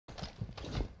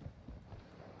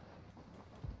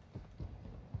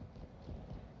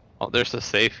Oh, there's a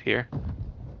safe here.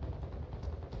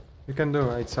 You can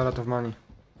do it, it's a lot of money.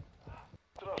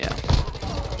 Yeah.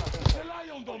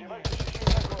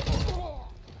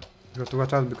 You have to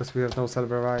watch out because we have no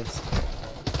silver revives.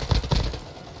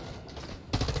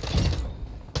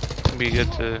 It'd be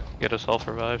good to get us all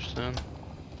revived soon.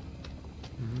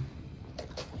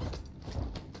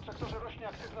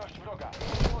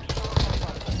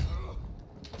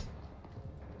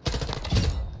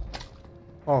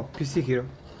 Oh, PC here.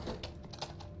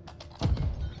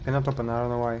 Cannot open, I don't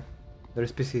know why. There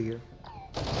is PC here.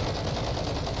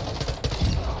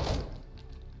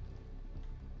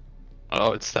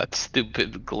 Oh, it's that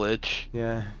stupid glitch.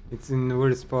 Yeah, it's in a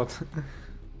weird spot.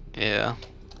 Yeah.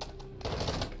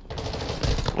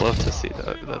 Love to see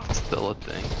that that's still a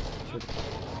thing.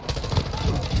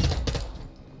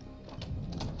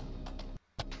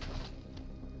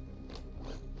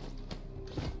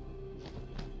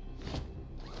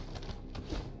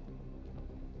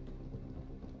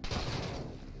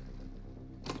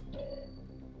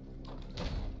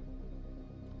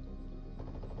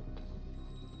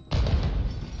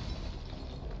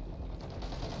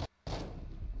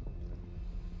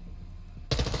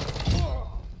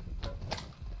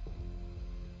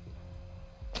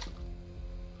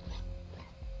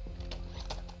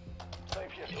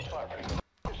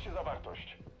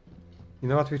 You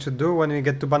know what we should do when we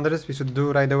get to bandages? We should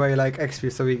do right away like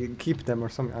XP so we keep them or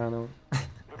something, I don't know.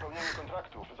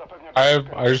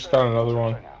 I just got another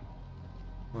one.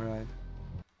 Alright.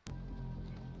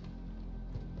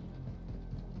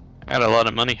 I got a lot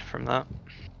of money from that.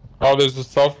 Oh, there's a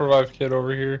self-revive kit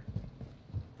over here.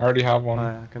 I already have one.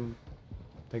 I can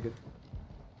take it.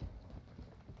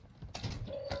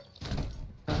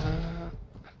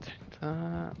 Take that.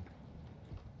 On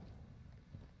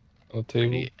the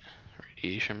table.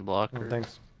 Radiation blocker. Oh,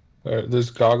 thanks. There's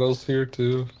goggles here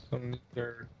too.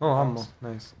 Oh, ammo.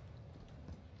 Nice.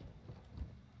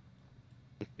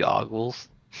 Goggles.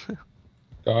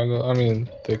 Goggles. I mean,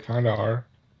 they kind of are.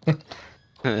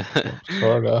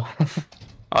 Sorta. Oh,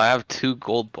 I have 2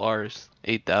 gold bars.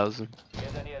 8,000.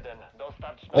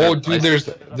 Oh, dude, there's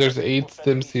 8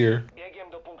 stims here.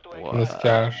 In this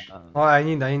cache. Oh, I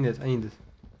need it.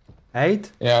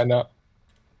 8? Yeah, I know.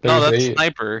 No, There's that's 8.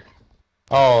 sniper.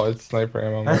 Oh, it's sniper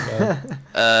ammo. My bad.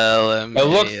 It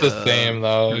looks the same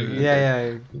though.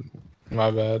 Yeah.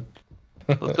 My bad.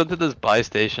 Let's go to this buy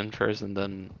station first, and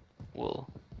then we'll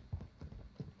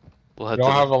head. You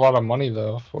don't have a lot of money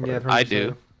though. For Yeah, it. I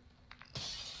do.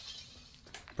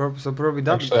 So probably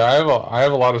that. Actually, I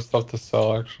have a lot of stuff to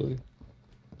sell actually.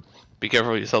 Be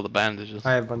careful you sell the bandages.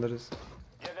 I have bandages.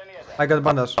 I got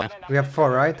bandage. We have 4,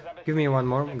 right? Give me one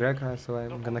more, Greg, so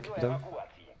I'm gonna keep them.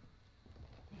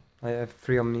 I have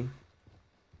 3 on me.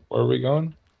 Where are we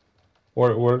going?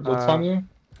 What's on you?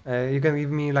 You can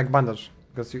give me like bandage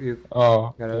because you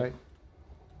Oh, got it right.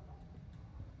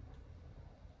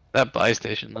 That buy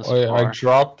station. This oh yeah, I far.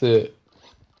 dropped it.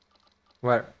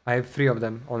 Where? I have 3 of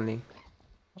them only.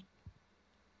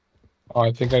 Oh,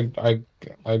 I think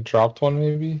I dropped one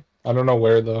maybe. I don't know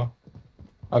where though.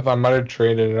 I thought I might have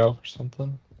traded it out or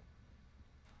something.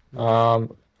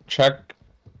 Check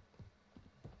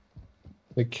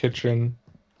the kitchen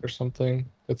or something.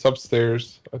 It's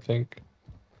upstairs, I think.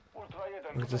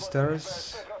 Look at the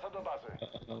stairs.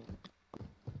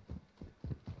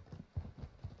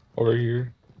 Over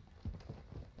here.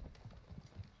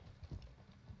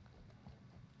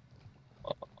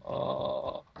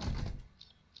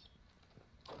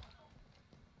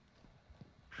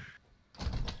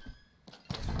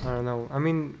 I don't know. I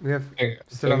mean, we have I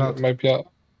still a think lot. it might be out.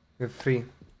 We have 3.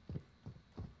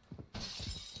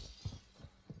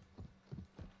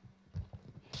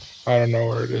 I don't know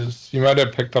where it is. You might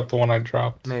have picked up the one I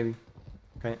dropped. Maybe.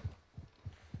 Okay.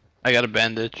 I got a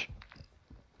bandage.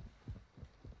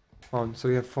 On. So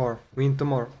we have 4. We need 2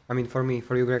 more. I mean, for me,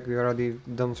 for you, Greg, we already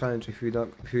done challenge. If you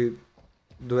do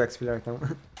XP right now.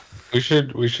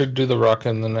 We should do the rocket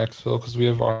in the next fill because we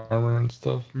have armor and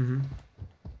stuff.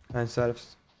 And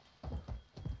serfs.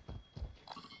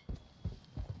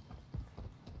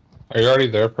 Are you already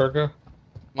there, Perka?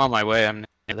 I'm on my way. I'm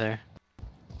near there.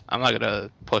 I'm not gonna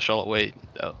push all the way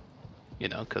though, you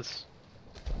know, cause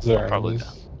Is there probably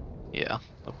enemies? yeah,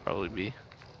 they'll probably be.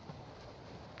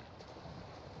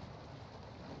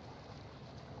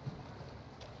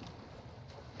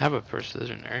 I have a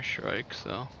precision airstrike,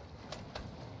 so.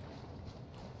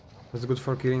 That's good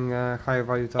for killing high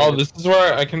value Oh, targets. this is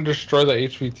where I can destroy the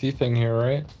HVT thing here,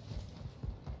 right?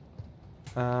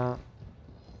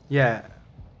 Yeah.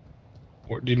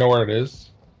 Do you know where it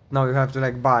is? No, you have to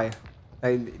like buy.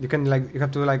 Like you can like you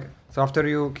have to like so after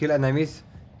you kill enemies,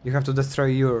 you have to destroy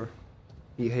your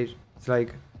It's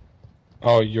like,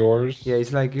 Oh, yours? yeah,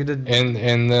 it's like you did.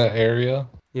 In the area?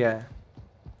 Yeah.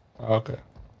 Okay.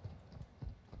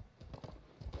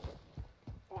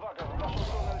 Uwaga, w naszą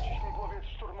stronę leci śmigłowiec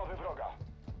szturmowy wroga.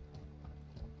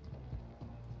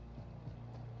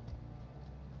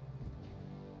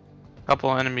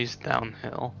 Couple enemies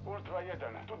downhill. Ultra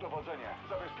 1, tu dowodzenie.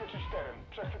 Zabezpieczyć teren.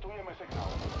 Przechwytujemy sygnał.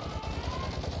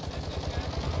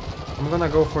 I'm gonna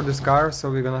go for this car, so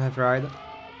we're gonna have ride.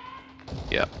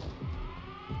 Yeah.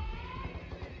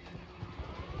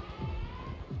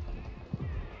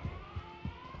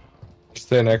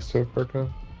 Stay next to it,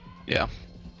 Perka. Yeah.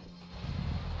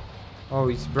 Oh,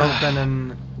 it's broken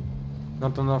and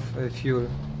not enough fuel.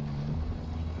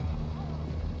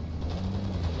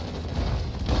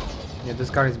 Yeah, this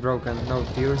car is broken. No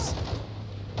tears.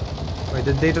 Wait,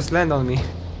 did they just land on me?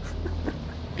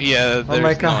 Yeah, my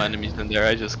there's no God. enemies in there.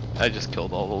 I just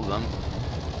killed all of them.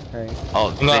 Okay. Oh,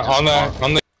 On they the, just on the spawned.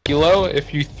 on the kilo,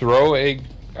 if you throw a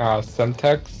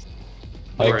Semtex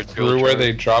Or a like drill through where charge.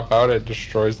 they drop out, it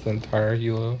destroys the entire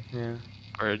helo. Yeah.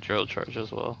 Or a drill charge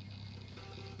as well.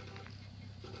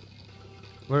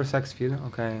 Where's Exfil?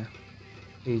 Okay.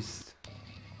 East.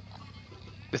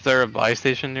 Is there a buy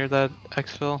station near that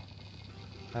exfil?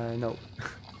 No.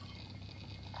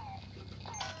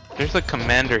 There's a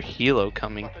Commander helo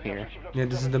coming here. Yeah,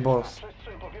 this is the boss.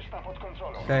 Przestrzeń powietrzna pod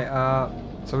kontrolą. Okay,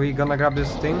 so we gonna grab this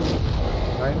thing,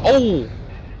 right? Oh!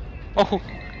 Oh!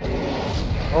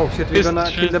 Oh shit, we're This gonna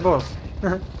shit. kill the boss.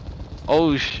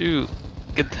 Oh shoot!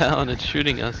 Get down! It's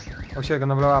shooting us. Oh shit,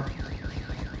 gonna blow up.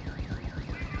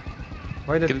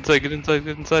 Why Get did inside! Get inside!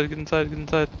 Get inside! Get inside! Get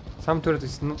inside! some turret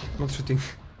is not shooting?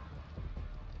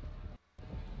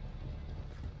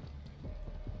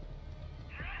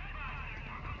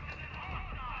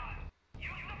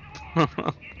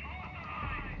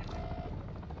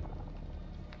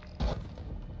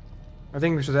 I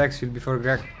think we should exfil before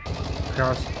Greg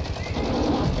crashes.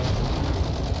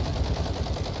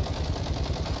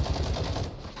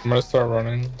 I'm gonna start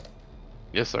running.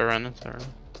 Yes, I run it. I run.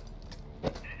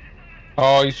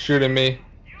 Oh, he's shooting me.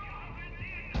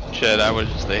 Shit! I would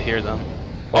just stay here then.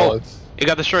 Oh, Oh! it's You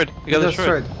got destroyed! You got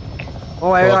destroyed! Oh,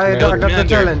 Well, I got the Commander.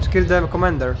 challenge. Kill the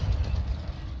commander.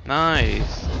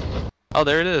 Nice! Oh,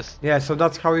 there it is! Yeah, so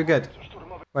that's how you get.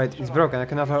 Wait, it's broken. I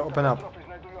cannot open up. Trofy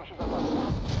znajdują się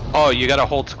zapasy. Oh, you gotta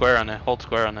hold square on it. Hold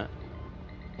square on it.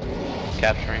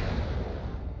 Capturing.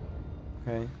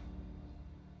 Okay.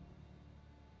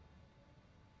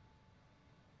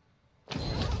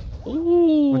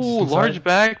 Ooh, What's inside? large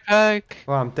backpack.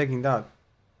 Oh, I'm taking that.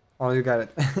 Oh, you got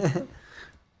it.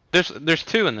 There's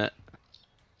two in it.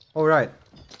 All right.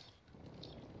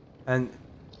 And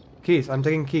keys. I'm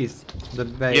taking keys. The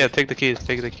bag. Yeah, take the keys.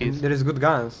 Take the And keys. there is good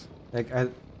guns. Like I.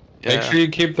 Yeah. Make sure you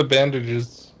keep the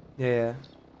bandages. Yeah.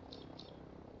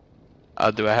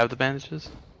 Do I have the bandages?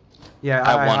 Yeah. I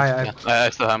have one. I Yeah, I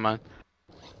still have mine.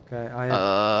 okay. I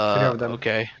have. three of them.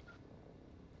 Okay.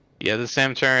 Yeah, the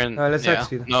Sam turn. Let's yeah.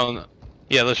 exfil. No.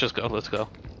 Yeah, let's just go. Let's go.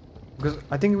 Because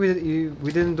I think we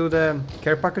didn't do the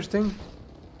care package thing.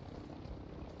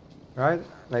 Right?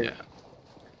 Like. Yeah.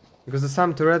 Because the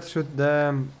Sam Turet shoot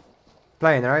the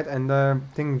plane, right? And the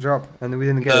thing drop, and we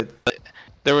didn't get it.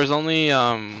 There was only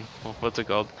what's it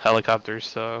called? Helicopters,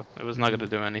 so it was not gonna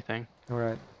do anything. All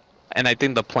right. And I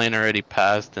think the plane already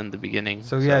passed in the beginning,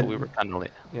 So, yeah. we were kind of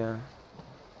late. Yeah.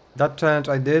 That challenge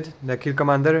I did, the kill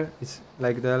commander, is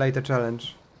like the later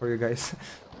challenge for you guys.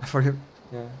 For you.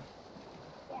 Yeah.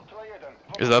 Ultra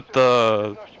 1. Is that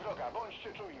the Aktywność wroga.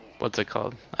 Bądźcie czujni. what's it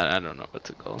called? I don't know what's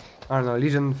it called. I don't know,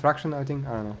 Legion Fraction, I think? I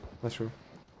don't know. Not sure.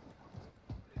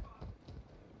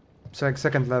 It's like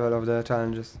second level of the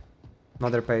challenges.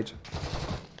 Another page.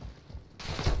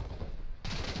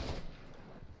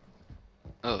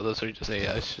 Oh, those are just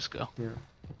AIs. Just go. Yeah.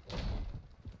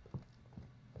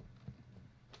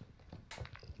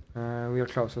 We are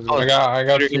close. Let's go. I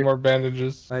got two more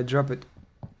bandages. I drop it.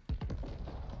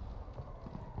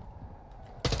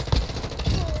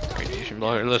 Radiation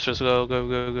blocker. Let's just go, go,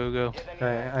 go, go, go.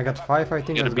 Okay, I got 5, I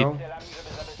think. Gotta Let's beat- go.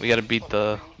 We gotta beat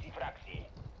the.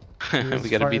 we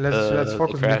gotta beat let's the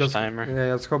focus crash because, timer.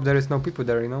 yeah, let's hope there is no people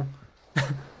there, you know.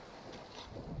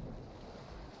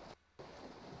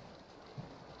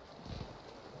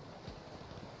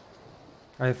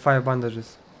 I have 5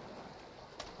 bandages.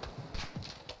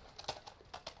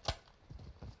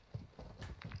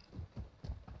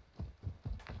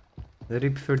 The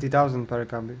RIP 30,000 per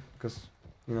copy, because,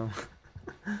 you know,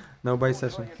 no buy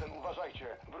session. Ultra 1, uważajcie.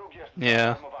 Wróg jest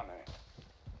Yeah. zaarmowany.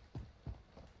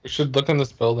 We should look in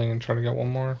this building and try to get one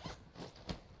more.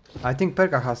 I think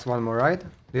Perka has one more, right?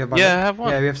 Do you have Yeah, I bandage? have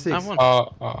one. Yeah, we have I 6. have one.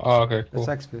 Okay, cool.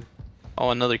 That's XP. Oh,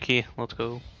 another key. Let's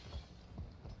go.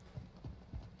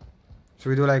 Should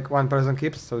we do like one person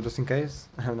keeps, so just in case?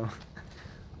 I don't know.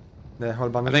 The whole I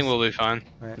bundle. think we'll be fine.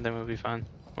 Right. I think we'll be fine.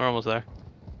 We're almost there.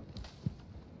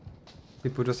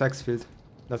 People just exfilled.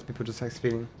 That's people just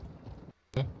exfilling.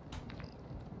 If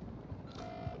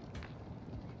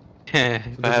I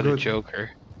that's had a good.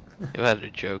 Joker, if I had a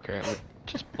Joker, I would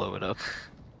just blow it up.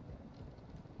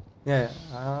 Yeah,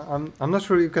 I'm not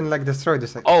sure you can like destroy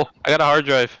this. Like... Oh, I got a hard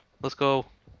drive. Let's go.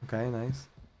 Okay, nice.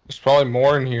 There's probably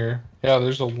more in here. Yeah,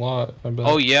 there's a lot. I bet.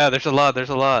 Oh yeah, there's a lot. There's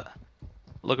a lot.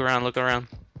 Look around. Look around.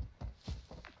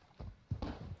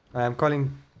 I'm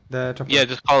calling the chopper. Yeah,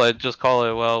 just call it. Just call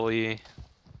it while we.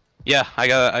 Yeah, I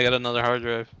got another hard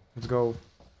drive. Let's go.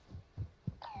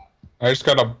 I just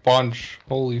got a bunch.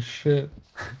 Holy shit.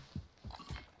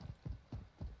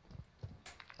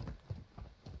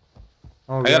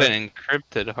 Oh, I got an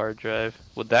encrypted hard drive.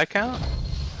 Would that count?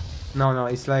 No,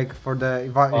 it's like for the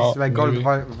Oh, it's like gold maybe.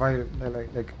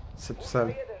 like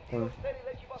sell thing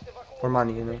for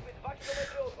money, you know.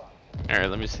 All right,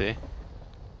 let me see.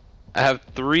 I have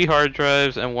 3 hard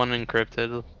drives and 1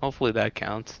 encrypted. Hopefully that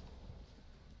counts.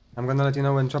 I'm gonna let you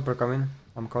know when chopper come in.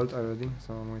 I'm called already,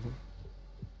 so I'm waiting.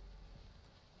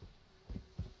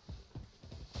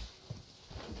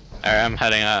 All right,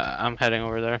 I'm heading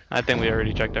over there. I think we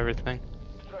already checked everything.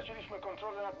 Straciliśmy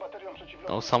kontrolę nad baterią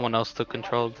przeciwlotniczą. Oh, someone else took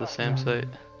control of the SAM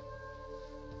site.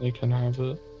 You can have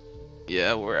it.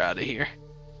 Yeah, we're out of here.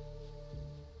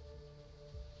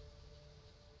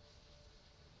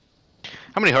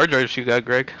 How many hard drives you got,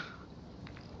 Greg?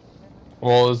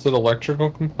 Well, is it electrical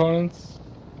components?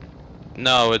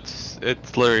 No, it's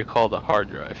literally called a hard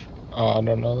drive. Oh, I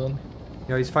don't know then.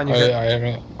 Yo, it's fine. I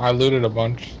haven't. I looted a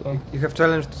bunch. So. You have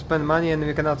challenge to spend money and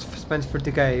you cannot spend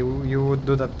 30k. You would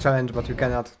do that challenge, but you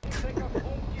cannot.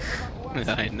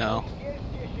 I know.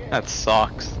 That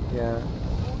sucks. Yeah.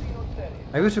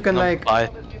 I wish you can Don't buy.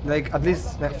 like at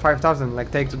least like 5,000,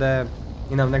 like take to the,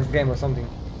 you know, next game or something.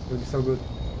 It would be so good.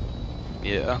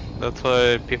 Yeah, that's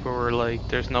why people were like,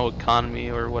 "There's no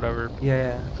economy or whatever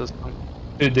Yeah. system."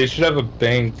 Dude, they should have a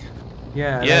bank.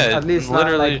 Yeah, Yeah, like at least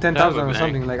literally like 10,000 have a or bank.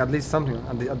 something, like at least something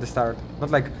at the start.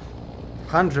 Not like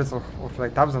hundreds of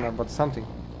like thousands, but something.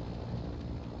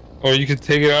 Or you could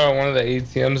take it out at one of the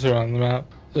ATMs around the map.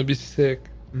 That'd be sick.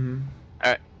 Mm-hmm.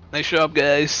 All right, nice job,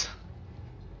 guys.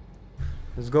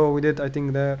 Let's go. We did, I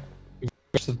think, the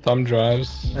Just the thumb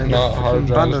drives, and not the hard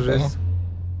drives. bandages. though.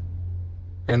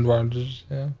 And bandages,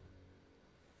 yeah.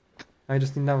 I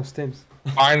just need now stims.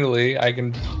 Finally, I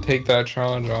can take that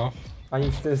challenge off. I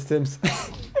need still stims.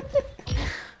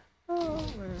 Oh,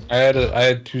 man. I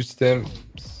had 2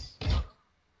 stimps.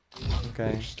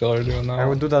 Okay. Which still are doing that. I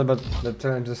would do that, but the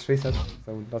challenge just reset,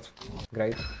 so that's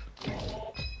great.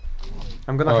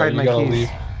 I'm gonna hide you my gotta keys.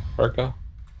 leave, Perka.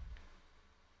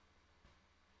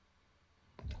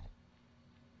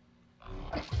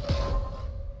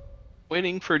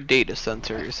 Waiting for data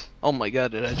centers. Oh my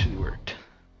god, it actually worked.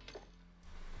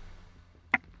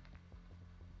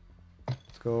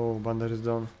 Let's go. Bandage is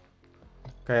done.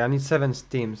 Okay, I need 7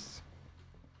 steams.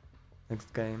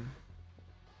 Next game.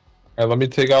 Alright, let me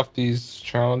take off these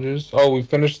challenges. Oh, we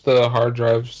finished the hard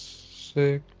drives.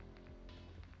 Sick.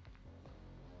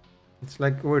 It's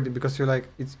like weird because you like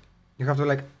you have to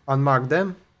like unmark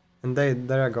them, and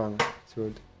they're gone. It's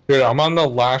weird. Dude, I'm on the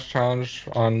last challenge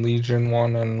on Legion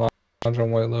 1 and last challenge on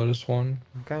White Lotus 1.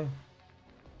 Okay.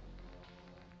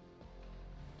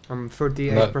 I'm Those are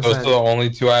 38%. the only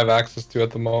 2 I have access to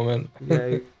at the moment.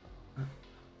 Yeah.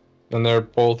 And they're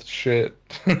both shit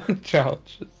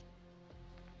challenges.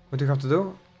 What do you have to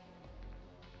do?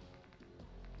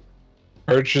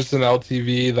 Purchase an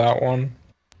LTV, that one.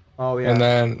 Oh yeah. And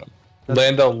then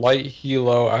land a light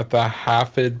helo at the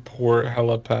Hafid port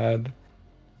helipad.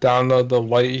 Download the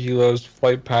light helo's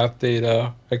flight path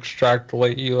data. Extract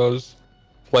light helo's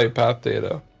flight path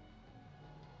data.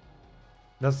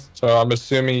 That's So I'm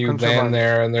assuming you Contraband. land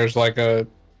there and there's like a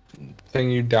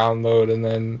thing you download and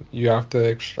then you have to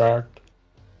extract.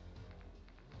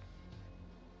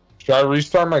 Should I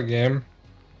restart my game?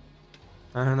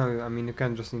 I don't know. I mean, you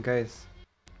can just in case.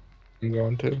 I'm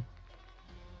going to.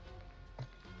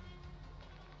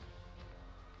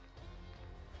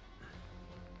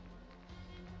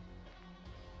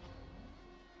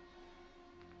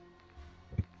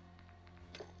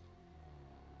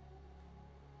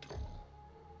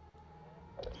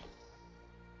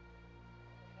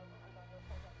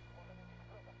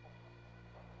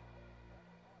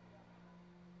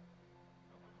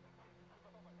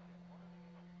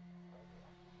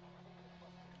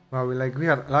 Well, we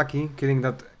are lucky killing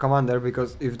that commander,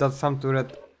 because if that some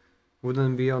turret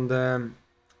wouldn't be on the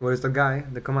where is the guy,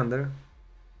 the commander,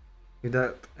 If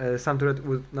that some turret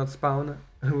would not spawn,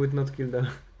 I would not kill them.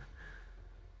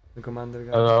 The commander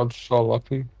guy. I'm so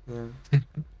lucky. Yeah.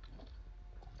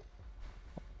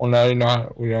 Well, now we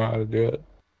know how to do it.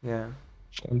 Yeah.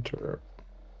 Center.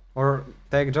 Or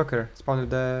take Joker, spawn with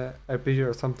the RPG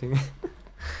or something.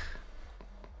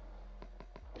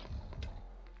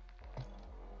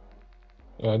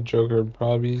 Yeah, Joker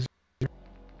probably.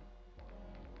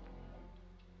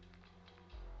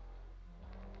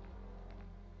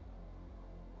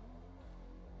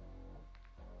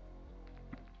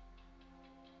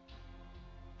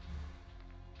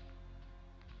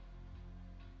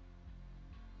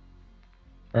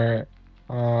 Alright.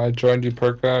 I joined you,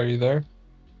 Perka. Are you there?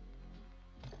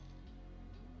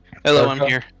 Hello, I'm Perka?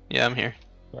 here. Yeah, I'm here.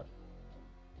 Yeah.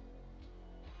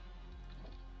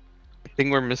 I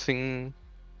think we're missing.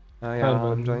 Yeah,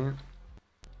 I'm joining.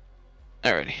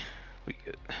 Alrighty, we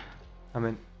good. I'm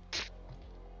in.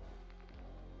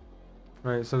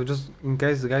 Right, so just in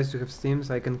case the guys who have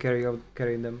steams, I can carry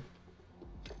them.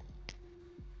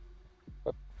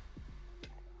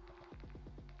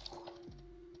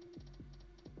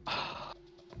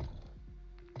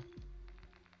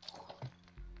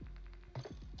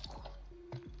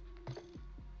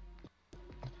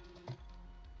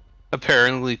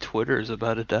 Apparently, Twitter is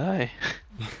about to die.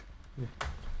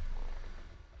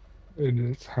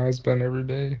 It has been every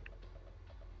day.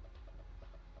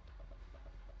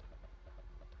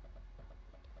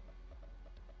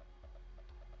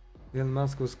 Elon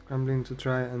Musk was scrambling to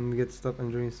try and get stop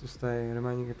engines to stay,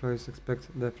 reminding employees expect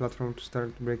the platform to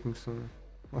start breaking soon.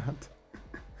 What?